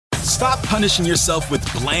Stop punishing yourself with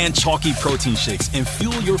bland, chalky protein shakes and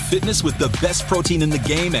fuel your fitness with the best protein in the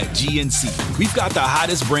game at GNC. We've got the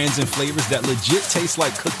hottest brands and flavors that legit taste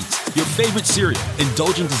like cookies, your favorite cereal,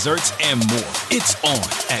 indulgent desserts, and more. It's on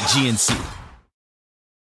at GNC.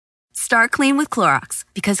 Start clean with Clorox,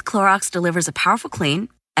 because Clorox delivers a powerful clean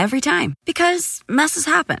every time. Because messes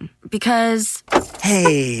happen. Because...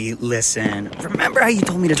 Hey, listen. Remember how you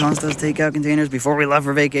told me to toss those takeout containers before we left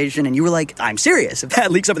for vacation? And you were like, I'm serious. If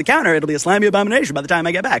that leaks over the counter, it'll be a slimy abomination by the time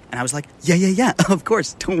I get back. And I was like, yeah, of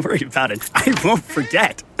course. Don't worry about it. I won't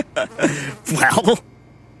forget. Well...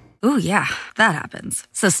 Ooh, yeah, that happens.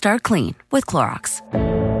 So start clean with Clorox.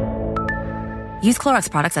 Use Clorox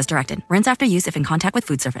products as directed. Rinse after use if in contact with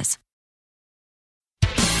food surface.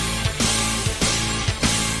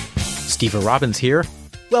 Steve Robbins here.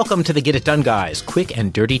 Welcome to the Get It Done Guys, quick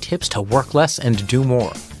and dirty tips to work less and do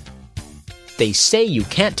more. They say you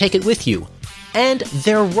can't take it with you, and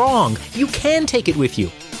they're wrong. You can take it with you.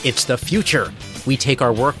 It's the future. We take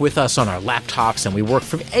our work with us on our laptops and we work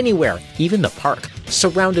from anywhere, even the park,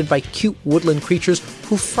 surrounded by cute woodland creatures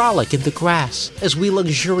who frolic in the grass as we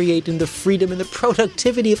luxuriate in the freedom and the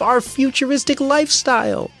productivity of our futuristic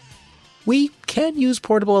lifestyle. We can use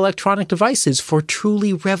portable electronic devices for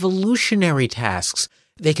truly revolutionary tasks.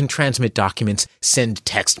 They can transmit documents, send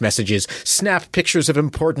text messages, snap pictures of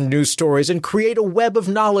important news stories, and create a web of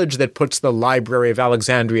knowledge that puts the Library of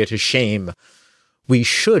Alexandria to shame. We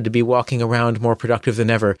should be walking around more productive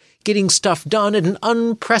than ever, getting stuff done at an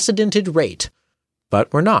unprecedented rate.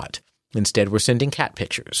 But we're not. Instead, we're sending cat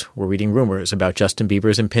pictures. We're reading rumors about Justin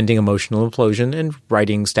Bieber's impending emotional implosion and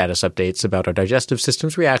writing status updates about our digestive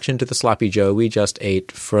system's reaction to the sloppy joe we just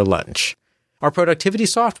ate for lunch. Our productivity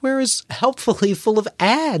software is helpfully full of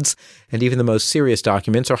ads, and even the most serious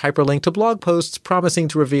documents are hyperlinked to blog posts promising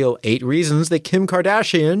to reveal 8 reasons that Kim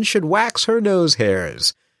Kardashian should wax her nose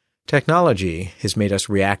hairs. Technology has made us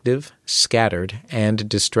reactive, scattered, and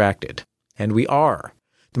distracted. And we are.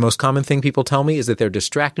 The most common thing people tell me is that they're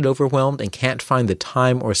distracted, overwhelmed, and can't find the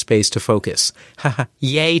time or space to focus. Haha,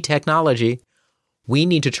 yay technology. We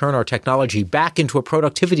need to turn our technology back into a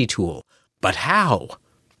productivity tool. But how?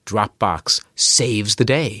 Dropbox saves the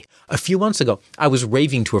day. A few months ago, I was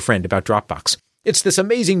raving to a friend about Dropbox. It's this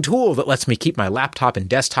amazing tool that lets me keep my laptop and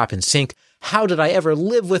desktop in sync. How did I ever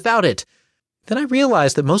live without it? Then I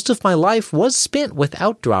realized that most of my life was spent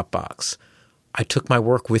without Dropbox. I took my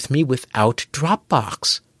work with me without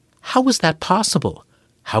Dropbox. How was that possible?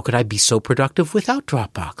 How could I be so productive without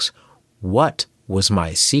Dropbox? What was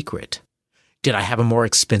my secret? Did I have a more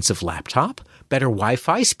expensive laptop? Better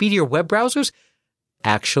Wi-Fi? Speedier web browsers?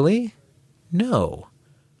 Actually, no.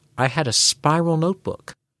 I had a spiral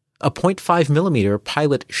notebook, a 0.5mm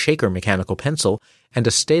Pilot Shaker mechanical pencil, and a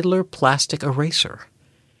Staedtler plastic eraser.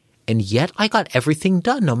 And yet I got everything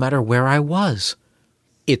done no matter where I was.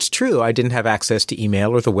 It's true I didn't have access to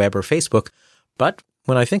email or the web or Facebook, but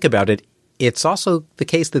when I think about it, it's also the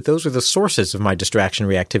case that those are the sources of my distraction,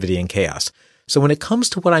 reactivity, and chaos. So when it comes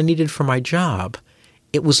to what I needed for my job,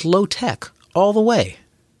 it was low-tech all the way.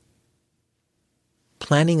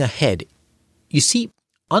 Planning ahead. You see,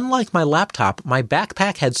 unlike my laptop, my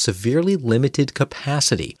backpack had severely limited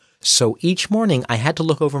capacity. So each morning I had to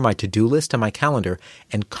look over my to-do list and my calendar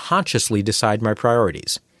and consciously decide my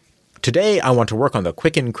priorities. Today I want to work on the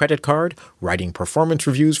Quicken credit card, writing performance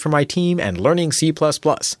reviews for my team, and learning C++.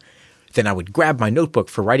 Then I would grab my notebook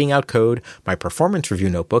for writing out code, my performance review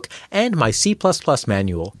notebook, and my C++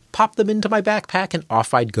 manual, pop them into my backpack, and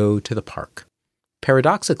off I'd go to the park.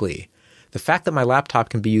 Paradoxically, the fact that my laptop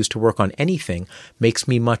can be used to work on anything makes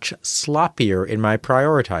me much sloppier in my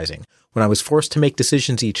prioritizing. When I was forced to make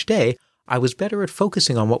decisions each day, I was better at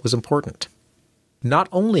focusing on what was important. Not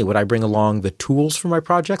only would I bring along the tools for my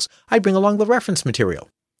projects, I'd bring along the reference material.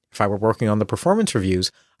 If I were working on the performance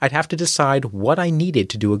reviews, I'd have to decide what I needed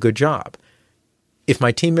to do a good job. If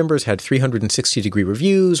my team members had 360-degree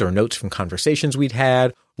reviews or notes from conversations we'd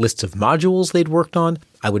had, lists of modules they'd worked on,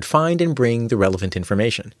 I would find and bring the relevant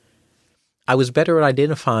information. I was better at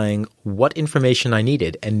identifying what information I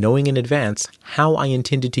needed and knowing in advance how I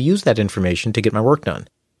intended to use that information to get my work done.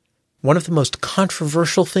 One of the most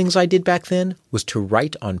controversial things I did back then was to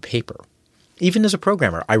write on paper. Even as a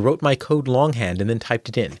programmer, I wrote my code longhand and then typed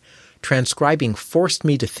it in. Transcribing forced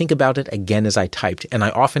me to think about it again as I typed, and I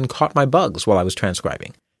often caught my bugs while I was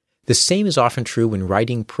transcribing. The same is often true when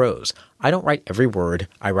writing prose. I don't write every word.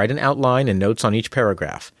 I write an outline and notes on each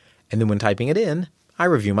paragraph. And then when typing it in, I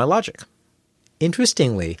review my logic.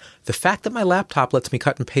 Interestingly, the fact that my laptop lets me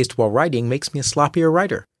cut and paste while writing makes me a sloppier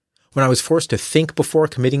writer. When I was forced to think before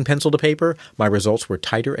committing pencil to paper, my results were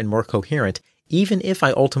tighter and more coherent, even if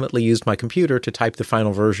I ultimately used my computer to type the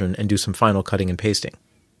final version and do some final cutting and pasting.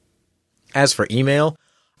 As for email,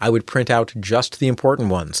 I would print out just the important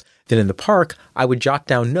ones. Then in the park, I would jot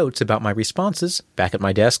down notes about my responses. Back at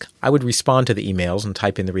my desk, I would respond to the emails and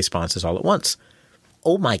type in the responses all at once.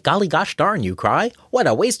 Oh my golly gosh darn, you cry. What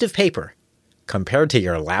a waste of paper. Compared to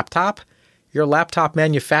your laptop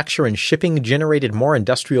manufacture and shipping generated more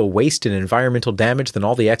industrial waste and environmental damage than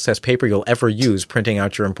all the excess paper you'll ever use printing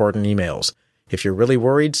out your important emails. If you're really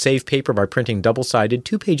worried, save paper by printing double-sided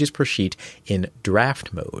 2 pages per sheet in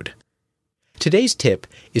draft mode. Today's tip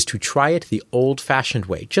is to try it the old-fashioned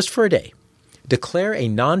way, just for a day. Declare a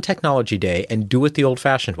non-technology day and do it the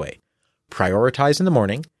old-fashioned way. Prioritize in the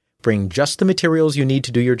morning, bring just the materials you need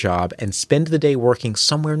to do your job, and spend the day working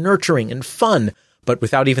somewhere nurturing and fun, but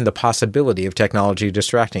without even the possibility of technology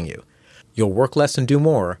distracting you. You'll work less and do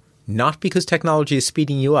more, not because technology is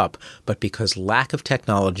speeding you up, but because lack of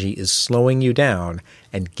technology is slowing you down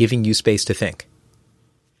and giving you space to think.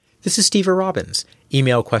 This is Steve Robbins.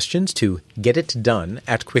 Email questions to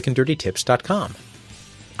getitdone@quickanddirtytips.com.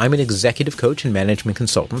 I'm an executive coach and management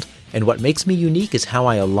consultant, and what makes me unique is how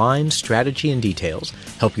I align strategy and details,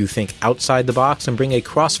 help you think outside the box, and bring a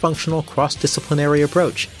cross-functional, cross-disciplinary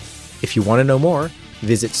approach. If you want to know more,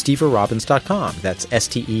 visit steverobbins.com. That's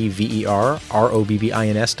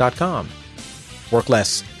STEVERROBBINS.com. Work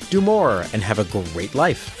less, do more, and have a great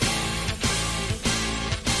life.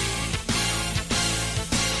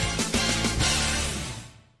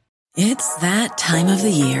 It's that time of the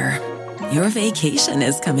year. Your vacation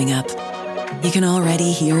is coming up. You can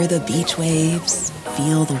already hear the beach waves,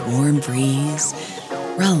 feel the warm breeze,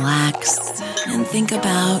 relax, and think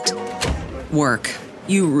about work.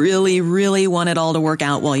 You really, really want it all to work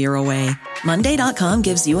out while you're away. Monday.com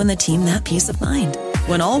gives you and the team that peace of mind.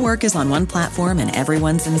 When all work is on one platform and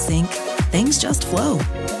everyone's in sync, things just flow.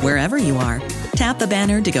 Wherever you are, tap the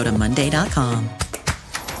banner to go to Monday.com.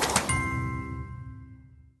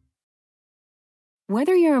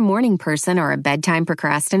 Whether you're a morning person or a bedtime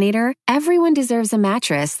procrastinator, everyone deserves a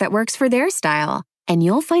mattress that works for their style. And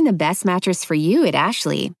you'll find the best mattress for you at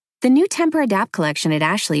Ashley. The new Tempur-Adapt collection at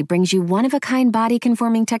Ashley brings you one-of-a-kind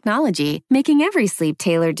body-conforming technology, making every sleep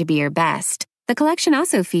tailored to be your best. The collection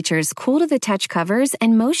also features cool-to-the-touch covers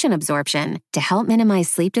and motion absorption to help minimize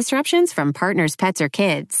sleep disruptions from partners, pets, or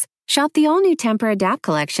kids. Shop the all-new Tempur-Adapt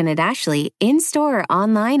collection at Ashley, in-store or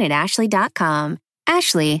online at ashley.com.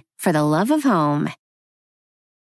 Ashley, for the love of home.